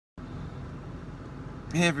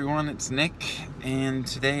Hey everyone, it's Nick, and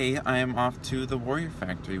today I am off to the Warrior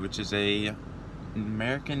Factory, which is a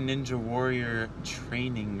American Ninja Warrior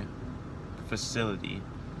training facility.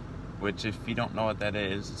 Which, if you don't know what that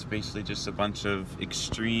is, it's basically just a bunch of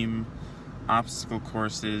extreme obstacle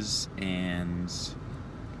courses and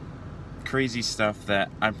crazy stuff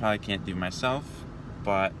that I probably can't do myself,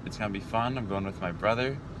 but it's gonna be fun. I'm going with my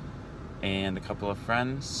brother and a couple of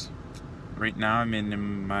friends. Right now I'm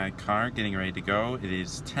in my car getting ready to go. It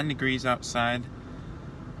is 10 degrees outside.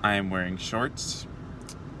 I am wearing shorts,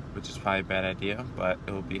 which is probably a bad idea, but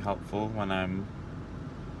it will be helpful when I'm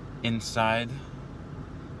inside.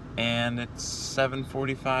 And it's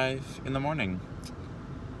 7:45 in the morning.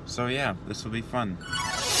 So yeah, this will be fun.